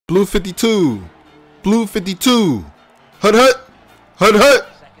Blue 52. Blue 52. Hut hut. Hut hut.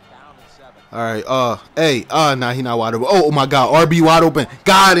 Alright, nah, he not wide open. Oh my god, RB wide open.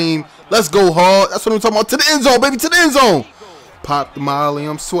 Got him. Let's go hard. That's what I'm talking about. To the end zone, baby, to the end zone. Pop the molly,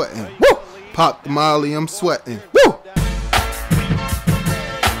 I'm sweating. Woo! Pop the molly, I'm sweating. Woo!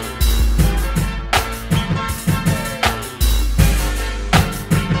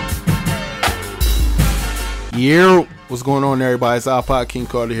 Yeah, what's going on, everybody? It's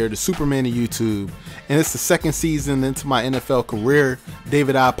iPodKingCarter here, the Superman of YouTube, and it's the second season into my NFL career.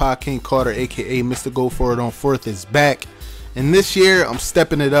 David iPodKingCarter, aka Mr. Go For It on Fourth, is back, and this year I'm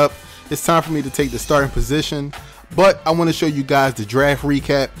stepping it up. It's time for me to take the starting position, but I want to show you guys the draft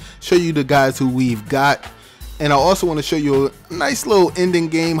recap, show you the guys who we've got, and I also want to show you a nice little ending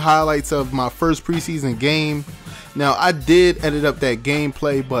game highlights of my first preseason game. Now, I did edit up that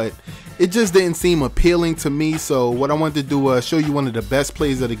gameplay, but it just didn't seem appealing to me, so what I wanted to do was show you one of the best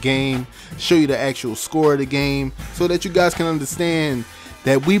plays of the game, show you the actual score of the game, so that you guys can understand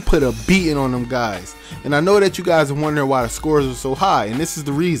that we put a beating on them guys. And I know that you guys are wondering why the scores are so high, and this is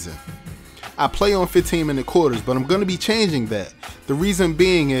the reason. I play on 15-minute quarters, but I'm going to be changing that. The reason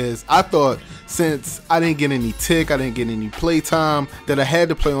being is I thought since I didn't get any tick, I didn't get any play time, that I had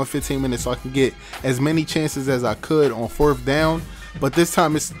to play on 15 minutes so I can get as many chances as I could on fourth down. But this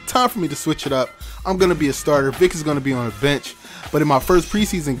time it's time for me to switch it up. I'm going to be a starter. Vic is going to be on the bench. But in my first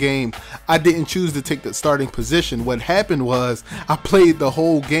preseason game, I didn't choose to take the starting position. What happened was I played the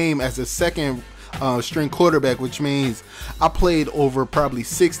whole game as a second string quarterback, which means I played over probably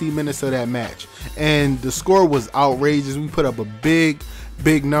 60 minutes of that match. And the score was outrageous. We put up a big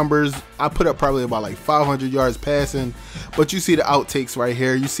numbers. I put up probably about like 500 yards passing, but you see the outtakes right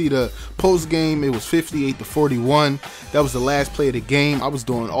here. You see the post game, it was 58-41. That was the last play of the game. I was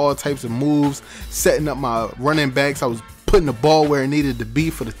doing all types of moves, setting up my running backs. I was putting the ball where it needed to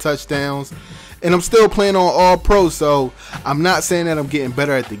be for the touchdowns, and I'm still playing on all pro, so I'm not saying that I'm getting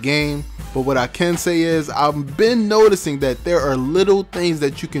better at the game, but what I can say is I've been noticing that there are little things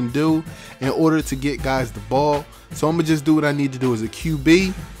that you can do in order to get guys the ball. So I'm going to just do what I need to do as a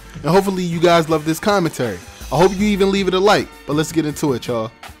QB. And hopefully you guys love this commentary. I hope you even leave it a like. But let's get into it, y'all.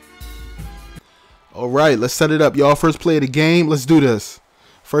 Alright, let's set it up, y'all. First play of the game. Let's do this.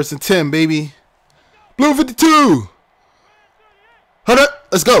 First and 10, baby. Blue 52. Hold up.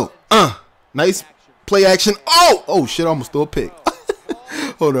 Let's go. Nice play action. Oh shit, I almost threw a pick.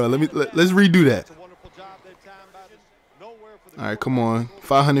 Hold on. Let's redo that. Alright, come on.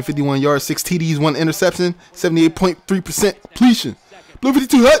 551 yards, 6 TDs, 1 interception, 78.3% completion. Blue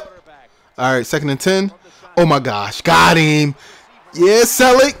 52 hut. Alright, second and 10. Oh my gosh, got him. Yeah,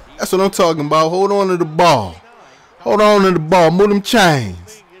 sell it. That's what I'm talking about. Hold on to the ball. Hold on to the ball. Move them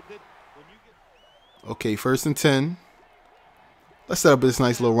chains. Okay, first and 10. Let's set up this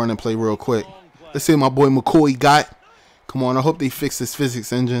nice little running play real quick. Let's see what my boy McCoy got. Come on, I hope they fix this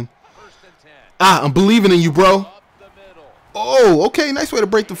physics engine. I'm believing in you, bro. Oh, okay. Nice way to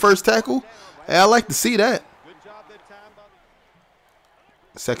break the first tackle. Hey, I like to see that.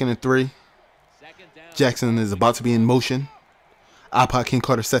 Second and 3. Jackson is about to be in motion.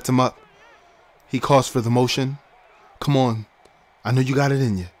 iPodKingCarter sets him up. He calls for the motion. Come on. I know you got it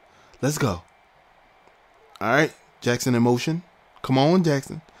in you. Let's go. All right. Jackson in motion. Come on,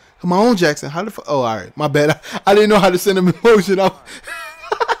 Jackson. Come on, Jackson. How the oh, all right. My bad. I didn't know how to send him in motion. All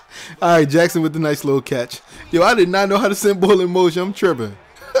right, Jackson with the nice little catch. Yo, I did not know how to send ball in motion. I'm tripping.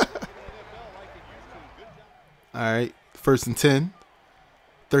 All right, first and 10.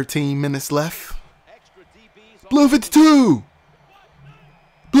 13 minutes left. Blue 52.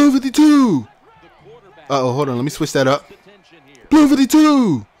 Blue 52. Uh-oh, hold on. Let me switch that up. Blue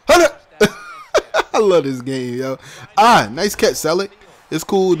 52. Hold up. I love this game, yo. Nice catch, sell it. It's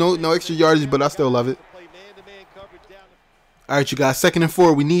cool. No extra yardage, but I still love it. All right, you guys. Second and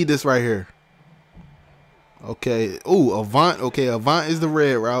 4. We need this right here. Okay. Ooh, Avant. Okay, Avant is the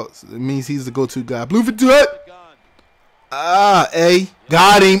red route. It means he's the go-to guy. Blue 52. Got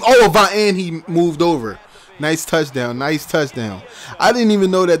him. Oh, Avant, and he moved over. Nice touchdown. Nice touchdown. I didn't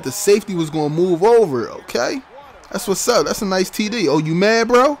even know that the safety was going to move over. Okay. That's what's up. That's a nice TD. Oh, you mad,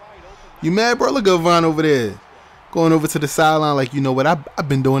 bro? You mad, bro? Look at Avant over there. Going over to the sideline like, you know what? I've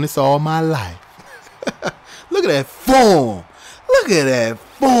been doing this all my life. Look at that form. Look at that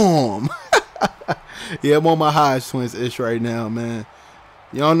form. Yeah, I'm on my Hodge twins-ish right now, man.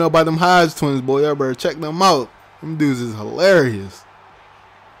 Y'all know about them Hodge twins, boy. Y'all better check them out. Them dudes is hilarious.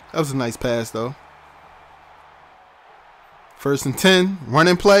 That was a nice pass, though. First and 10.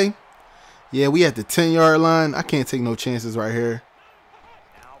 Running play. Yeah, we at the 10-yard line. I can't take no chances right here.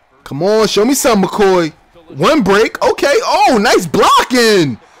 Come on, show me something, McCoy. One break. Okay. Oh, nice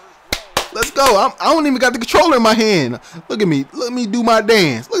blocking. go. I don't even got the controller in my hand. Look at me. Let me do my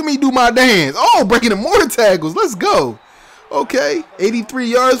dance. Look at me do my dance. Oh, breaking in more tackles. Let's go. Okay, 83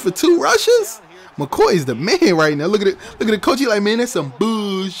 yards for 2 rushes. McCoy's the man right now. Look at it. Look at the coach. He like, man, that's some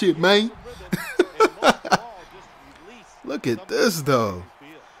bullshit, man. Look at this though.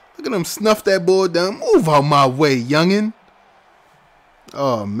 Look at him snuff that ball down. Move out my way, youngin.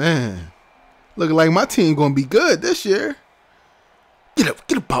 Oh man, looking like my team gonna be good this year. Get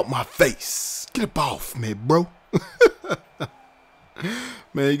up out my face. Get up off me, bro.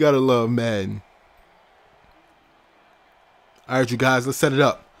 Man, you gotta love Madden. All right, you guys, let's set it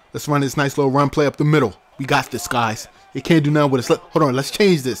up. Let's run this nice little run play up the middle. We got this, guys. You can't do nothing with us. Hold on, let's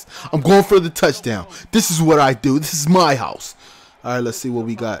change this. I'm going for the touchdown. This is what I do. This is my house. All right, let's see what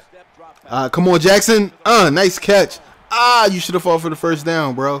we got. Come on, Jackson. Nice catch. You should have fought for the first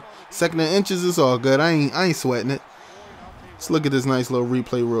down, bro. 2nd and inches, it's all good. I ain't sweating it. Let's look at this nice little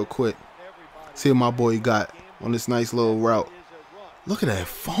replay real quick. See what my boy got on this nice little route. Look at that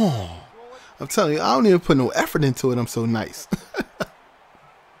form. I'm telling you, I don't even put no effort into it. I'm so nice.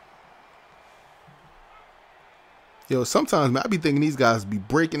 Yo, sometimes, man, I be thinking these guys be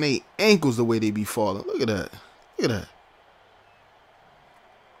breaking their ankles the way they be falling. Look at that. Look at that.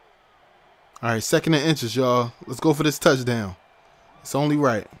 All right, 2nd and inches, y'all. Let's go for this touchdown. It's only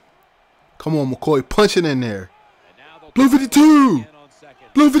right. Come on, McCoy. Punch it in there. Blue 52.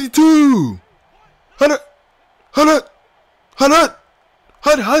 Blue 52. Hut it. Hut it. Hut it.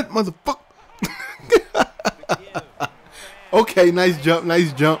 Hut, motherfucker. Okay, nice jump.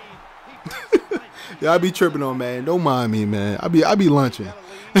 Nice jump. Yeah, I be tripping on, man. Don't mind me, man. I be lunching.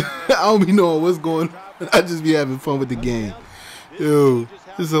 I don't be knowing what's going on. I just be having fun with the game. Yo,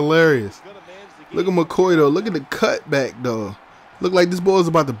 this is hilarious. Look at McCoy, though. Look at the cutback, though. Look like this boy is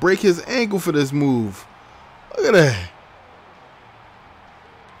about to break his ankle for this move. Look at that.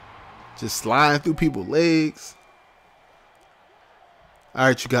 Just sliding through people's legs. All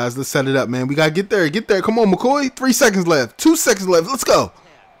right, you guys. Let's set it up, man. We got to get there. Get there. Come on, McCoy. 3 seconds left. 2 seconds left. Let's go.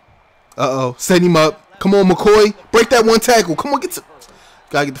 Uh-oh. Set him up. Come on, McCoy. Break that one tackle. Come on, got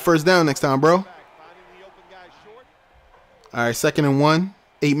to get the first down next time, bro. All right, 2nd and 1.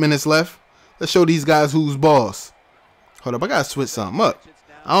 8 minutes left. Let's show these guys who's boss. Hold up. I got to switch something up.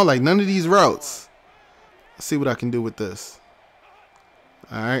 I don't like none of these routes. Let's see what I can do with this.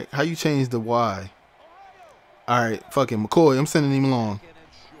 All right. How you change the Y? All right. Fucking McCoy. I'm sending him along.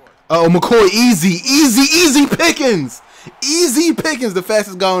 Uh-oh, McCoy. Easy pickings. Easy pickings, the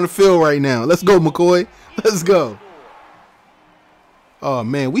fastest guy on the field right now. Let's go, McCoy. Let's go. Oh,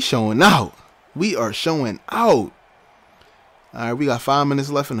 man, we showing out. We are showing out. All right, we got 5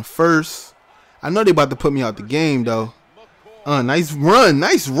 minutes left in the first. I know they about to put me out the game, though. Nice run.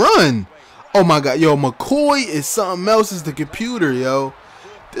 Nice run. Oh, my God. Yo, McCoy is something else. It's the computer, yo.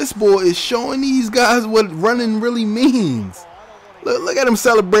 This boy is showing these guys what running really means. Look at him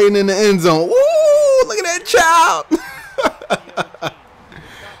celebrating in the end zone. Woo! Look at that child.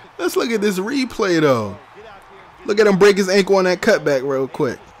 Let's look at this replay, though. Look at him break his ankle on that cutback real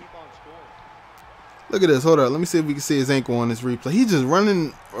quick. Look at this. Hold up. Let me see if we can see his ankle on this replay. He's just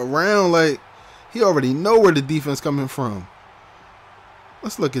running around like he already know where the defense coming from.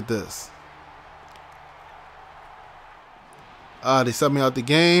 Let's look at this. They subbed me out the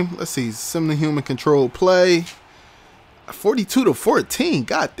game. Let's see. Semi-human control play. 42-14.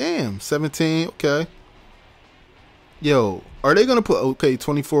 God damn. 17. Okay. Yo, are they going to put, okay,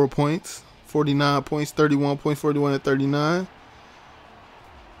 24 points, 49 points, 31 points, 41 and 39.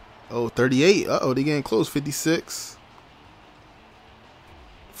 Oh, 38. Uh-oh, they getting close. 56.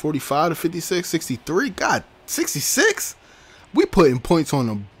 45-56, 63. God, 66? We putting points on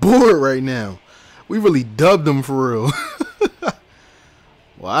the board right now. We really dubbed them for real.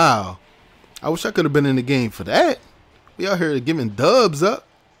 Wow. I wish I could have been in the game for that. We out here giving dubs up.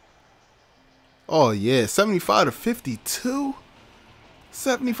 Oh, yeah. 75-52?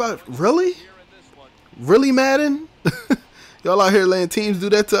 75. Really? Really, Madden? Y'all out here letting teams do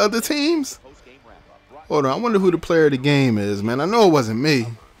that to other teams? Hold on. I wonder who the player of the game is, man. I know it wasn't me.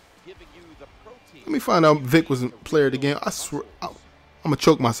 Let me find out Vic was player of the game. I swear, I'm going to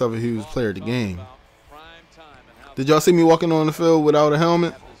choke myself if he was player of the game. Did y'all see me walking on the field without a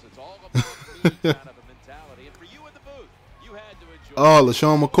helmet? Oh,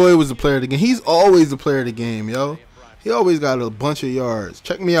 LaShawn McCoy was the player of the game. He's always the player of the game, yo. He always got a bunch of yards.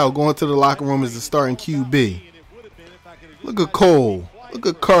 Check me out. Going to the locker room as the starting QB. Look at Cole. Look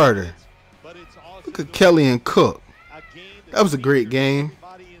at Carter. Look at Kelly and Cook. That was a great game.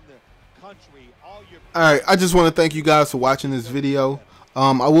 Alright, I just want to thank you guys for watching this video.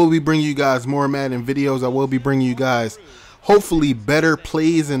 I will be bringing you guys more Madden videos. I will be bringing you guys hopefully better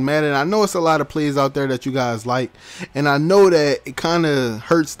plays in Madden. I know it's a lot of plays out there that you guys like, and I know that it kind of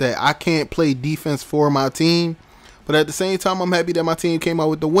hurts that I can't play defense for my team, but at the same time, I'm happy that my team came out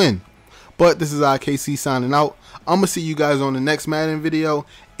with the win. But this is IKC signing out. I'm going to see you guys on the next Madden video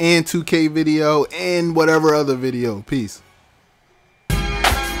and 2K video and whatever other video. Peace.